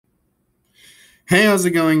Hey, how's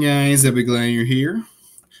it going, guys? Epic Gladiator here.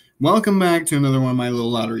 Welcome back to another one of my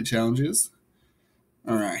little lottery challenges.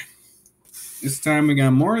 Alright, this time we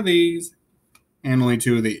got more of these and only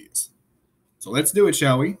two of these. So let's do it,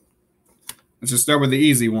 shall we? Let's just start with the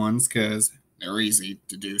easy ones because they're easy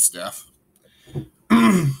to do stuff.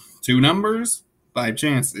 Two numbers, 5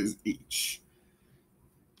 chances each.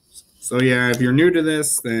 So, yeah, if you're new to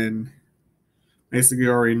this, then basically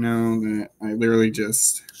you already know that I literally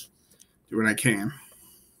just do what I can.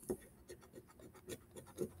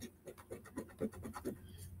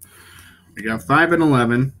 We got 5 and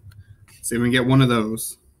 11. See if we can get one of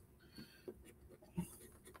those.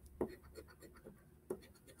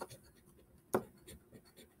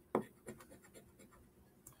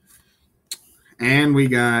 And we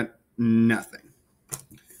got nothing.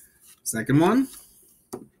 Second one.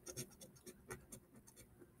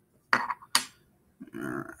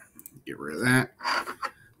 Alright, get rid of that.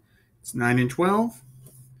 It's 9 and 12.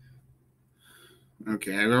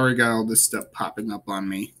 Okay, I've already got all this stuff popping up on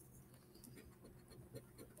me.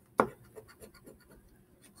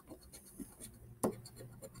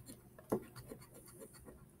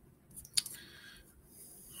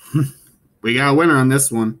 We got a winner on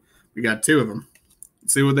this one. We got two of them.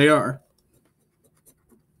 Let's see what they are.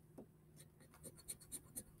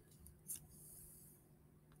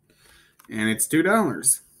 And it's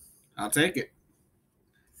 $2. I'll take it.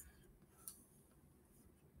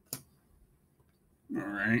 All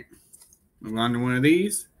right. Move on to one of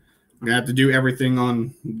these. I'm going to have to do everything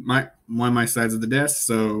on one of my sides of the desk,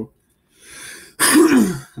 so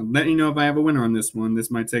I'll let you know if I have a winner on this one. This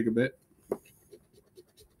might take a bit.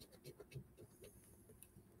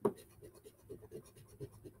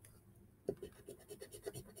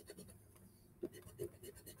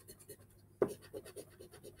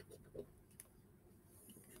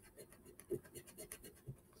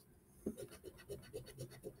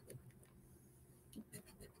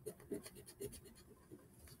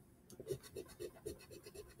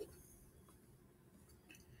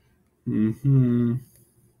 Mm-hmm.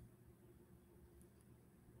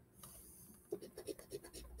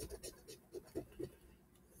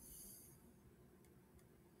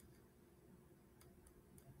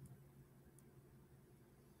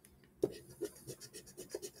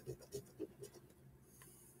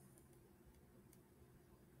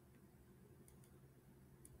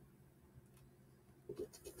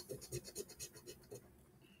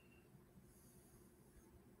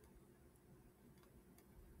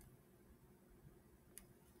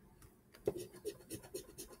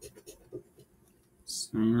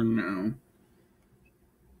 So, no.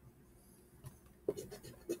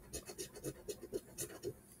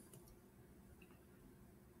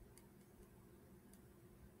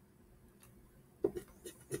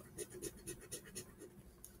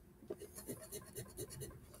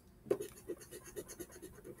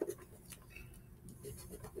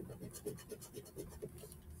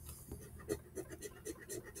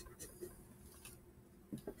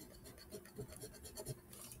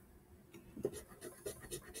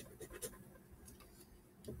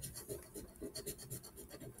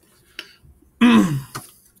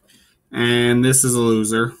 And this is a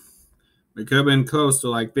loser. We could have been close to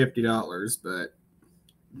like $50, but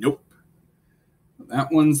nope.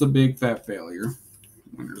 That one's a big fat failure.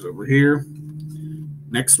 Winner's over here.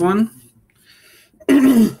 Next one.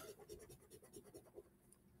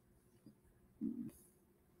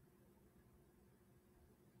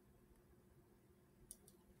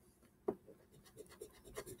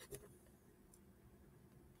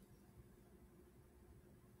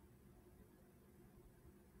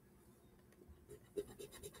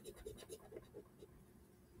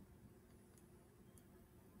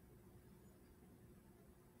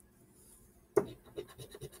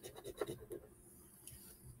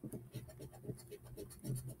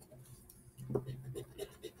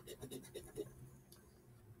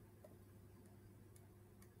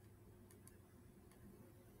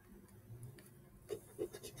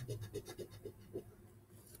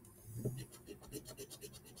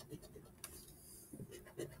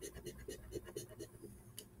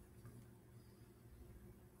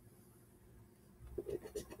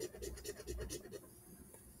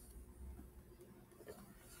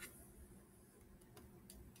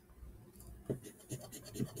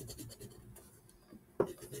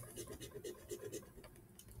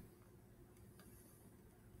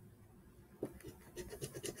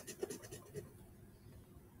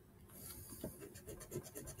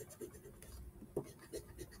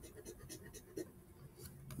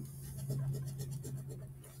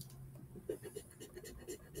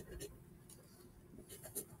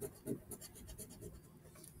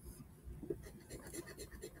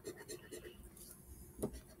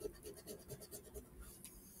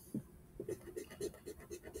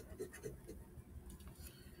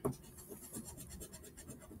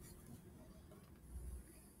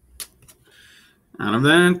 Out of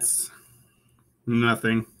that,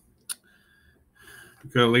 nothing. They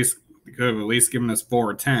could have at least given us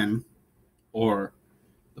 4 or 10, or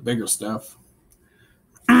the bigger stuff.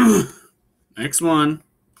 Next one.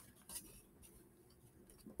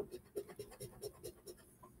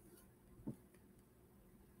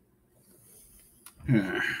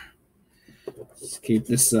 Let's keep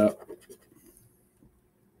this up.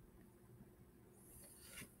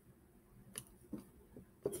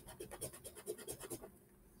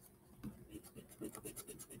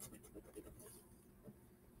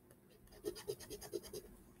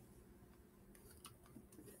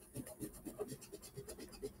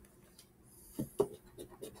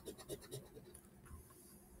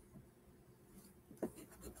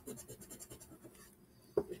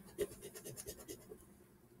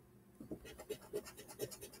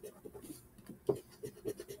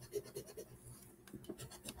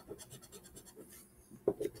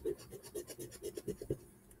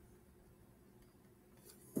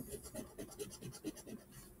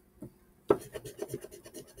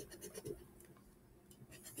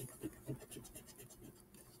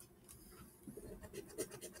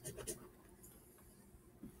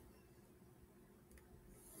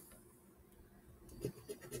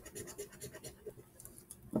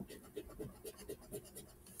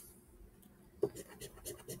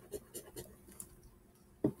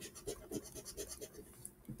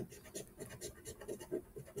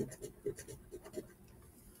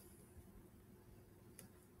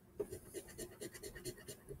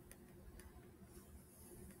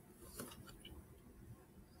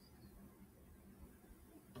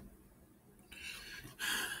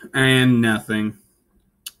 And nothing.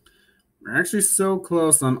 We're actually so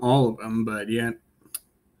close on all of them, but yet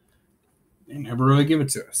they never really give it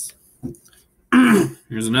to us.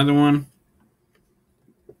 Here's another one.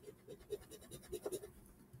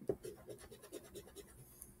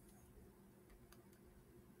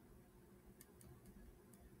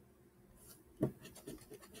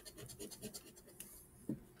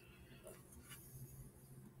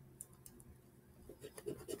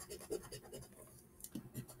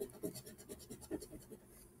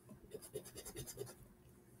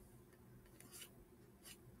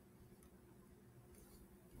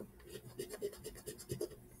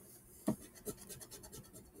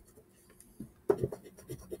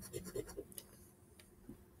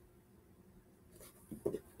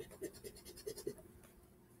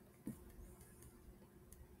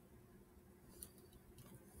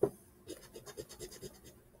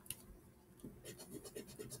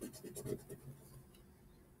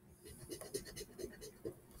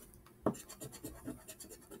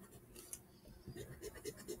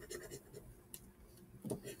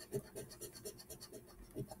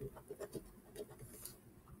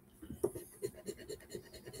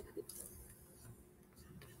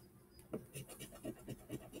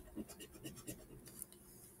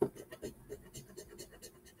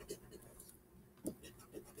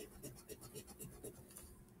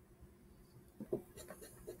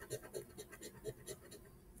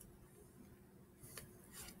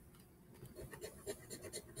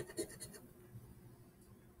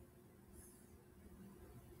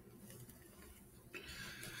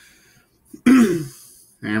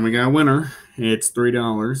 And we got a winner. It's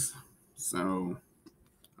 $3. So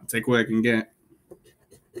I'll take what I can get.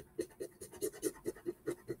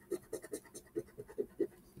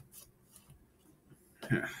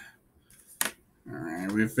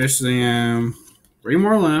 Alright, we officially have 3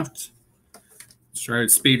 more left. Let's try to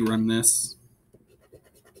speed run this.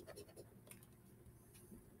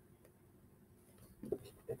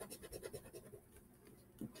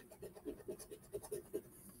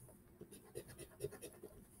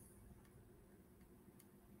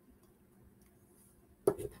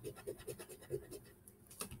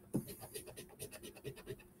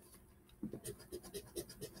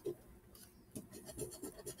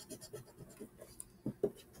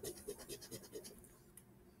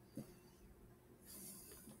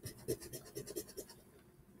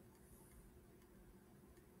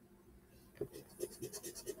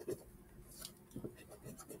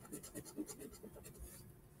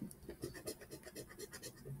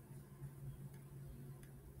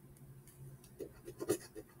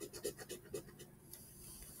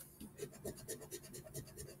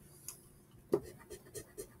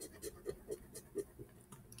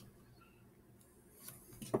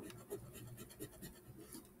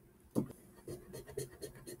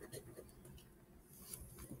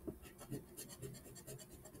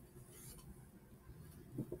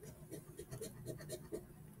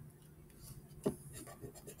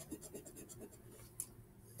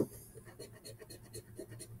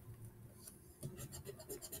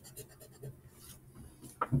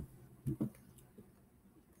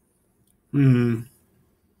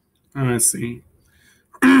 Let's see.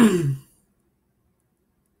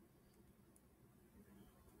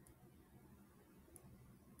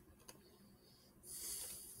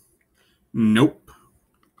 Nope.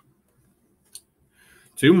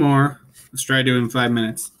 2 more. Let's try doing 5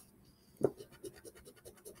 minutes.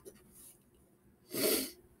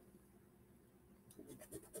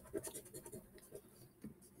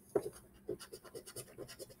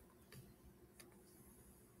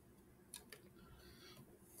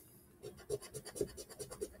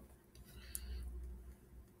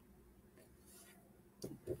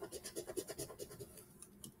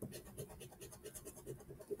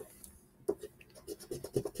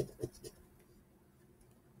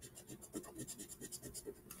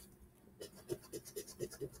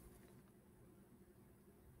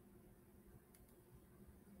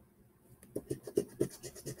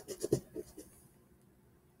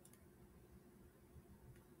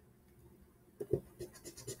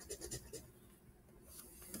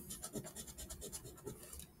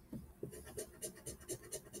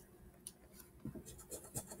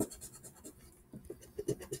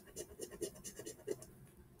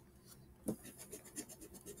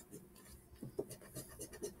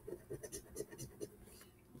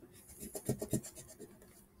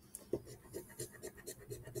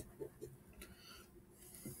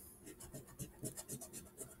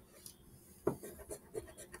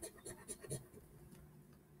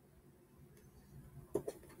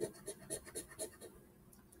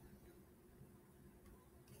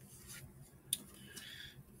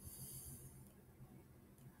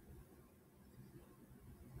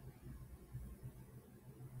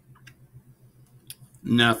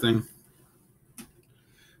 Nothing.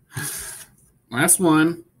 Last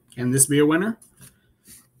one. Can this be a winner?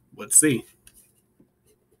 Let's see.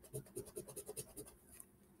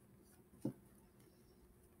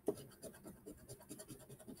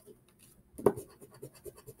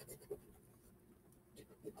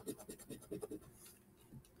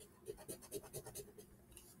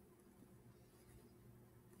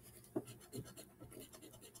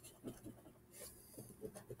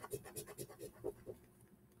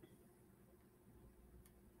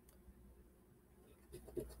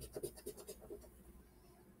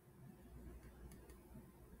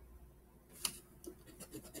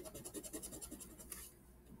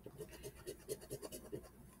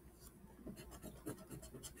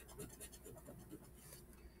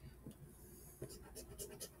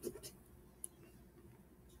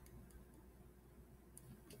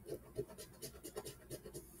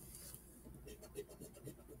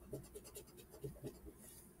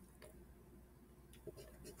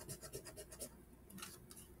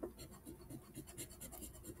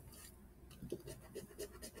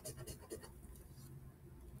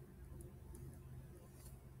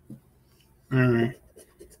 All right.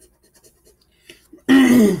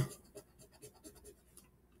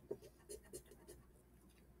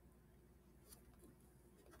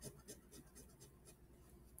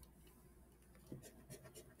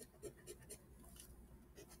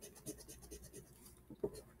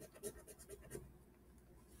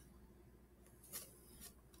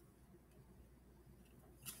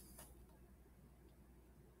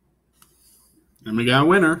 And we got a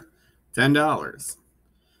winner. $10.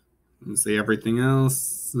 Let's see everything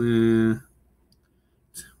else. We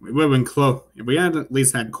would have been close. If we had at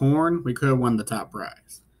least had corn, we could have won the top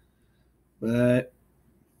prize. But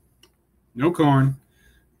no corn.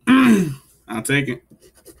 I'll take it.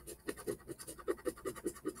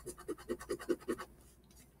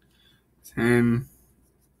 $10.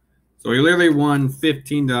 So we literally won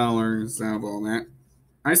 $15 out of all that.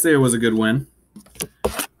 I say it was a good win.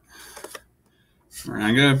 All right,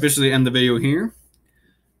 I'm going to officially end the video here.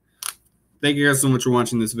 Thank you guys so much for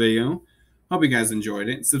watching this video. Hope you guys enjoyed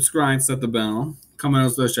it. Subscribe, set the bell. Comment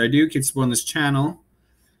else what should I do. Keep supporting this channel.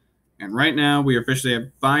 And right now, we officially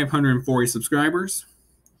have 540 subscribers.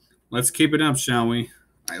 Let's keep it up, shall we?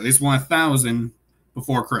 I at least want 1,000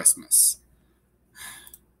 before Christmas.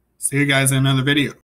 See you guys in another video.